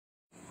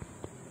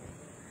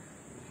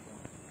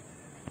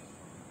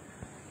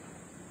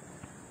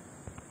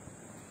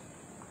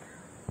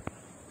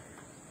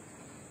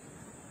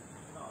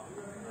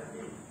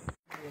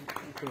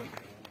Joined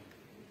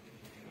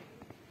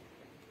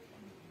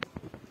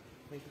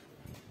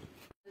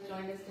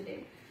us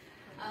today,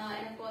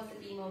 and of course the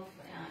team of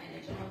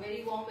NHM. A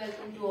very warm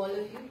welcome to all of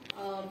you.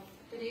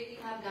 Today we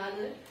have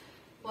gathered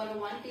for a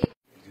one-day.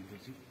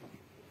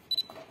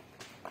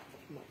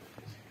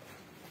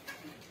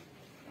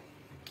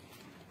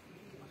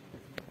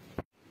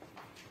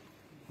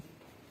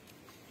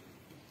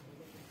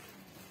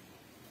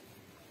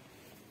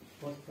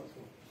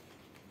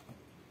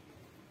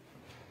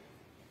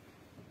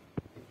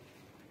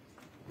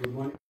 Good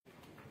morning.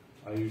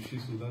 Ayushi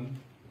Sudan,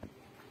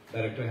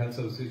 Director Health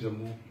Services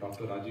Jammu,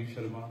 Dr. Rajiv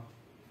Sharma.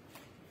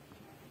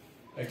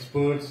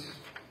 Experts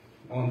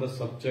on the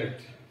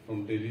subject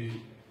from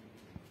Delhi,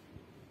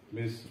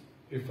 Ms.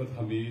 Ifat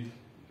Hamid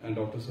and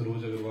Dr.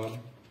 Saroj Agarwal.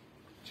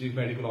 Chief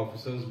Medical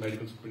Officers,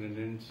 Medical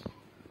Superintendents,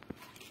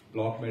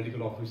 Block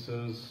Medical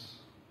Officers,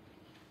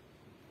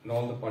 and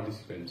all the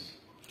participants.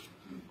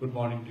 Good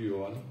morning to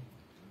you all.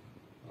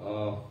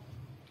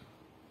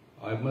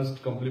 I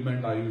must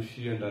compliment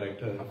Ayushi and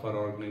Director for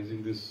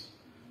organizing this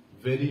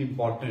very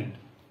important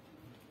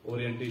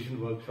orientation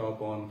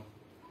workshop on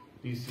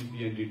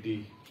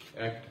PCP&DT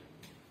Act.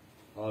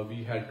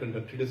 We had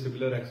conducted a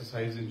similar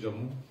exercise in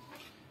Jammu,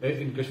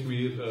 in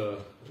Kashmir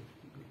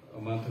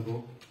a month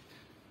ago,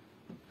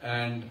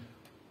 and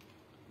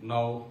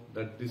now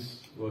that this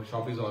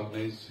workshop is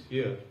organized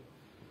here,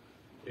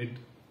 it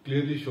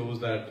clearly shows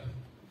that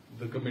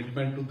the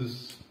commitment to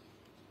this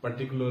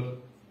particular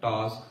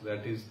task,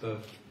 that is the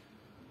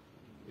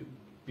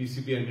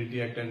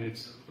PCP&DT Act and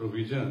its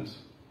provisions,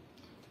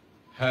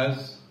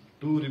 has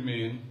to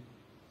remain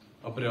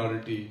a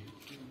priority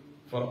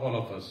for all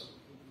of us.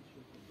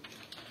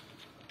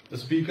 The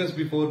speakers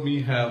before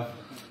me have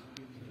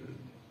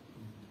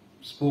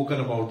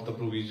spoken about the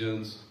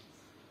provisions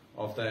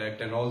of the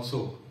Act and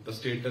also the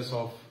status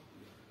of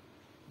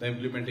the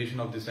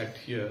implementation of this Act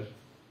here.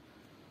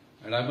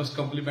 And I must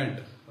compliment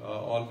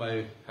all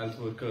my health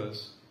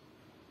workers,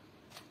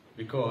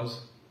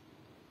 because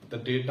the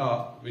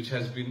data which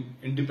has been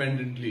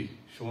independently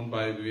shown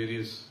by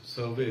various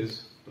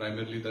surveys,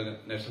 primarily the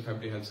National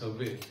Family Health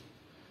Survey,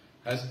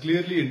 has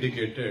clearly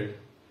indicated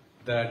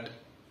that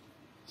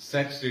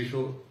sex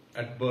ratio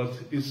at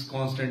birth is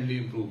constantly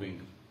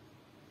improving.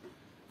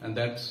 And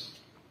that's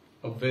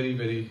a very,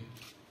 very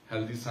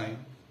healthy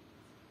sign.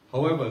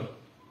 However,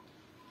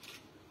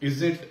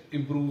 is it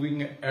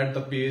improving at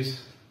the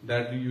pace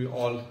that we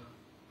all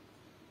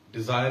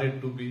desire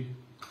it to be?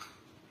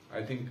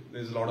 I think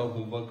there's a lot of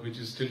homework which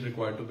is still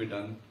required to be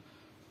done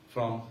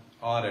from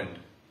our end.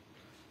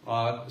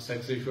 Our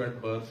sex ratio at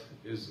birth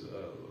is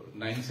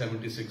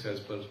 976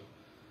 as per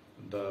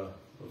the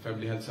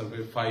Family Health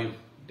Survey 5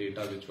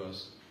 data which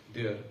was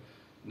there.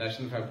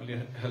 National Family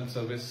Health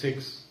Survey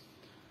 6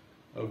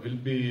 will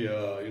be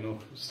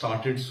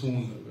started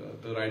soon.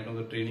 Right now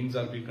the trainings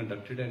are being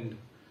conducted and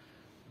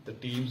the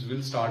teams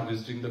will start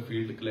visiting the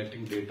field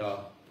collecting data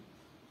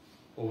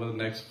over the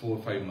next 4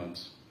 or 5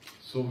 months.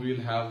 So we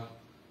will have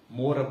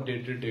more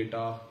updated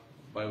data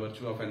by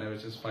virtue of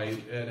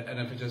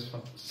NFHS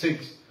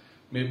 6,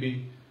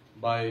 maybe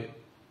by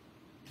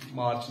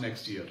March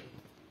next year.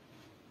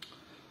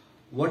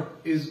 What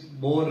is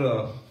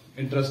more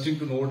interesting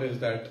to note is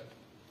that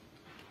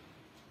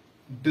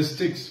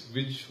districts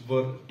which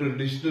were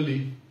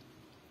traditionally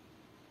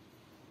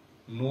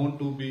known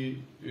to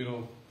be,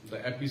 the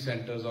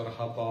epicenters or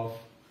hub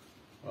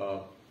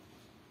of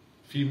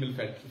female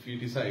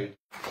feticide.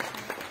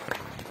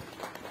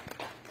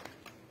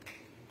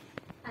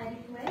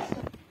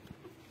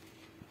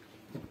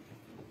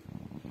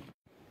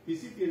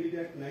 PCP&DT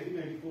Act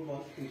 1994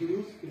 was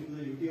introduced into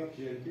the UT of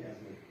J&k as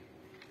well.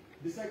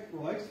 This Act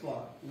provides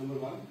for, number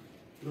one,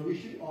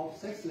 provision of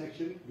sex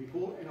selection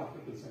before and after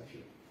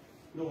conception.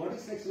 Now, what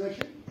is sex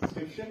selection?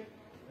 Selection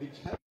which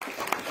has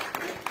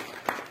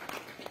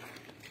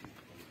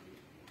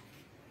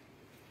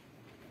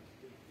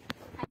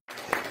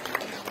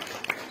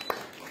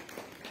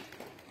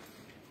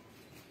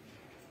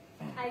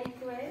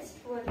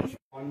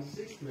on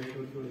 6th May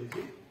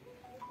 2023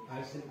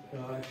 at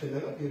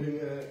Chennai during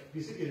a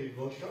PCP&DT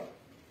workshop,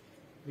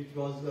 which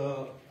was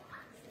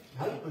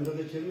held under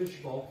the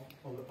chairmanship of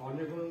the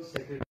Honorable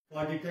Secretary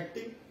for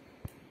detecting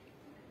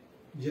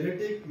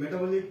genetic,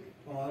 metabolic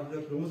or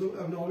the chromosome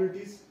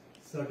abnormalities,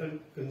 certain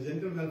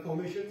congenital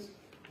malformations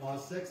or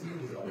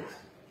sex-linked disorders.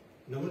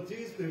 Number 3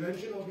 is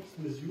prevention of its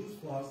misuse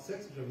for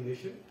sex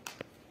determination.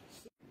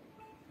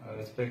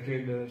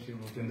 Respected Shri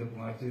Bhupendra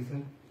Kumar ji,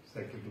 sir,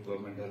 Secretary to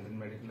Government Health and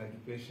Medical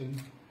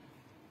Education.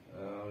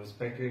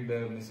 Respected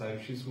Ms.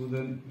 Ayushi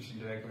Sudan, Mission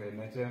Director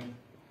NHM,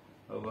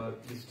 our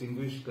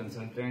distinguished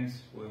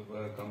consultants who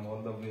have come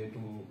all the way to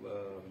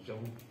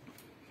Jammu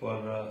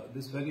for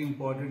this very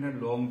important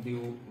and long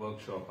due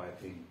workshop, I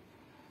think.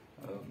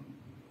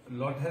 A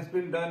lot has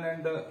been done,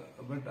 and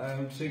but I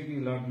would say a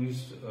lot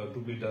needs to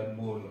be done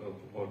more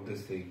about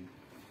this thing.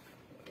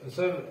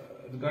 Sir,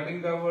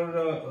 regarding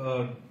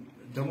our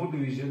Jammu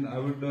division, I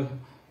would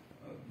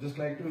just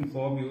like to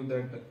inform you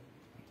that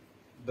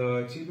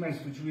the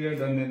achievements which we have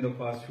done in the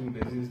past few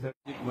days is that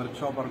एक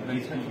workshop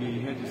organise की गई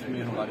है जिसमें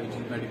हमारे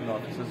chief medical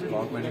officers,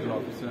 block medical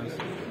officers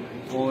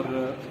और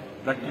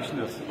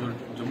practitioners जो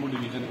Jammu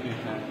division के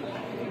हैं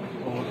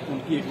और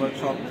उनकी एक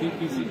वर्कशॉप थी।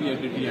 PCP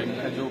एक्ट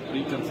है जो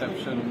pre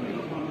conception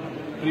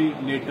pre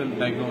natal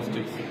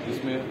diagnostics,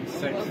 जिसमें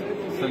सेक्स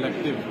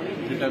सेलेक्टिव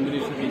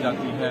डिटर्मिनेशन की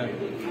जाती है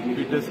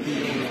फीटस की।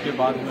 उसके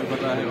बाद हमें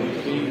पता है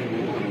कि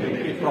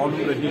एक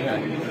प्रॉब्लम रही है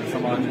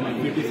समाज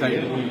में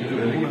फीटिसाइड की, जो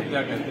भ्रूण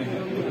हत्या कहते हैं,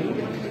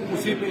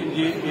 उसी पे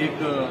ये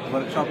एक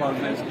वर्कशॉप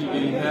ऑर्गेनाइज की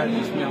गई है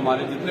जिसमें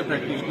हमारे जितने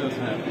प्रैक्टिशनर्स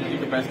हैं उनकी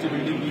कैपेसिटी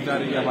बिल्डिंग की जा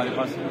रही है। हमारे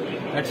पास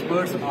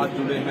एक्सपर्ट्स आज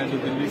जुड़े हैं जो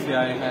दिल्ली से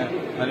आए हैं,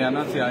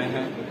 हरियाणा से आए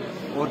हैं,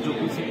 और जो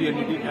PCP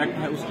एक्ट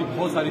है उसकी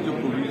बहुत सारी जो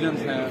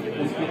प्रोविजंस हैं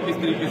उनको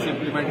किस तरीके से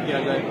इम्प्लीमेंट किया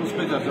जाए उस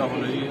पर चर्चा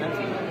हो रही है।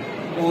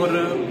 और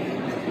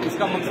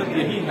इसका मकसद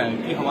यही है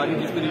कि हमारी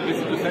जिस तरीके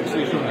से जो सेक्स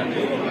रेशो है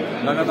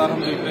लगातार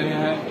हम देख रहे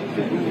हैं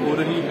हो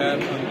रही है,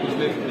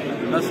 पिछले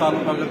 10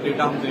 सालों का अगर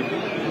डेटा हम देखें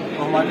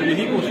तो हमारी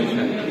यही कोशिश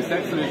है कि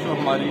सेक्स रेशो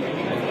हमारी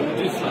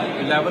जिस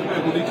लेवल पे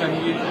होनी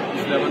चाहिए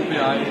उस लेवल पे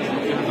आए,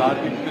 1000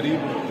 के करीब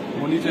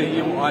होनी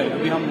चाहिए वो आए।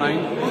 अभी हम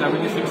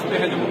 976 पे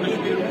है जम्मू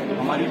कश्मीर में।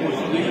 हमारी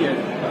कोशिश यही है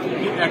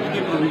कि एक्ट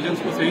की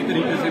प्रोविजंस को सही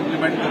तरीके से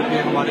इम्प्लीमेंट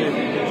करके हमारे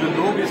जो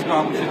लोग इस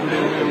काम से जुड़े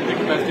हुए हैं उनकी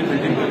कैपेसिटी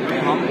बिल्डिंग करके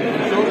हम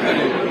इंश्योर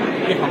करें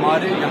कि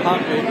हमारे यहाँ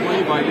पे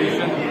कोई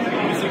वायलेशन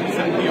किसी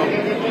किस्म की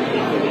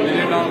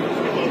मिलेगा,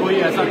 कोई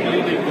ऐसा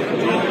क्लिनिक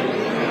जो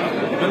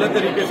गलत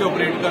तरीके से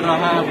ऑपरेट कर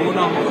रहा है वो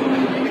ना हो,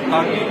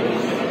 ताकि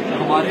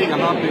हमारे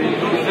यहाँ पे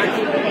जो सेक्स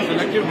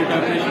सेलेक्टिव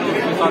डिटर्मिनेशन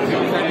उसके साथ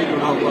सुसाइड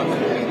जुड़ा हुआ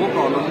है वो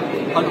प्रॉब्लम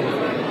हल हो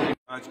जाए।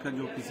 आज का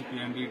जो PCP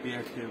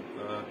एक्ट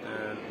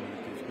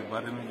के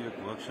बारे में जो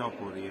एक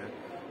वर्कशॉप हो रही है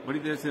बड़ी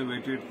देर से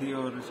वेटेड थी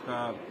और इसका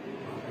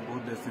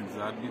बहुत देर से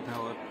इंतजार भी था।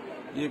 और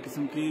ये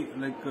किस्म की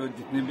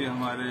जितने भी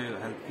हमारे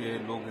हेल्थ के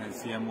लोग हैं,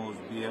 CMOs,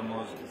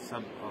 BMOs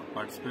सब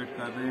पार्टिसिपेट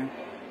कर रहे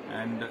हैं।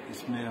 एंड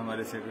इसमें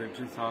हमारे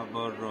सेक्रेटरी साहब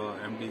और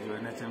MD जो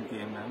NHM की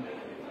MM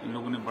इन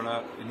लोगों ने बड़ा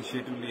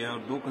इनिशिएटिव लिया है।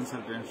 और 2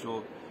 कंसल्टेंट्स जो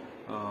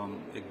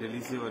एक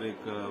दिल्ली से और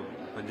एक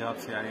पंजाब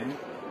से आए हैं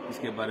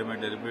इसके बारे में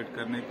डेलिब्रेट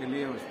करने के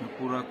लिए। और इसमें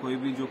पूरा कोई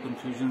भी जो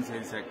कंफ्यूजन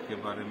है इस एक्ट के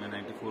बारे में,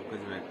 94 का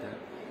जो एक्ट है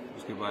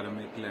उसके बारे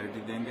में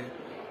क्लैरिटी देंगे।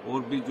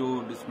 और भी जो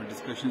इसमें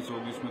डिस्कशंस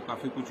होगी उसमें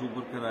काफ़ी कुछ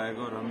उभर कर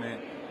आएगा और हमें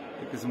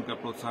एक किस्म का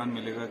प्रोत्साहन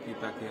मिलेगा कि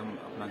ताकि हम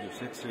अपना जो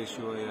सेक्स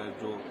रेशियो है या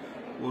जो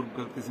और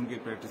गलत किस्म की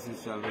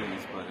प्रैक्टिसेस चल रही हैं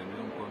इस बारे में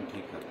उनको हम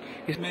ठीक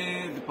करें।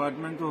 इसमें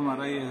डिपार्टमेंट तो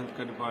हमारा ये हेल्थ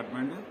का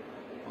डिपार्टमेंट है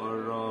और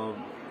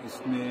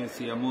इसमें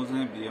CMOs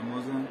हैं,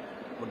 BMOs हैं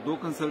और 2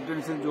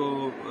 कंसल्टेंट्स हैं जो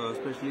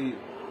स्पेशली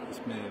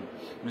इसमें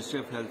मिनिस्ट्री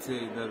ऑफ हेल्थ से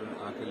इधर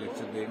आके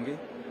लेक्चर देंगे।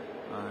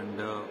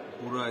 एंड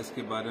पूरा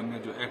इसके बारे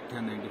में जो एक्ट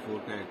है 94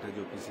 का एक्ट है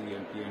जो PCP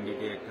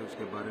एक्ट है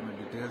उसके बारे में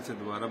डिटेल से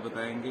दोबारा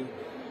बताएंगे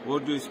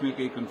और जो इसमें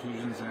कई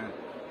कंफ्यूजन्स हैं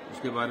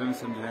उसके बारे में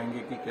समझाएंगे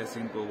कि कैसे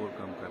इनको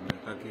ओवरकम करना है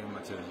ताकि हम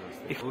अच्छे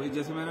रिजल्ट। वही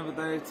जैसे मैंने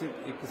बताया इससे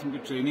एक किस्म की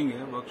ट्रेनिंग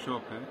है,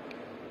 वर्कशॉप है।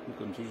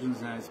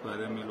 कंफ्यूजन्स हैं इस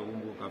बारे में लोगों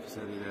को काफ़ी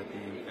सारी रहती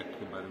है एक्ट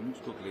के बारे में,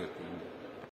 उसको क्लियर करेंगे।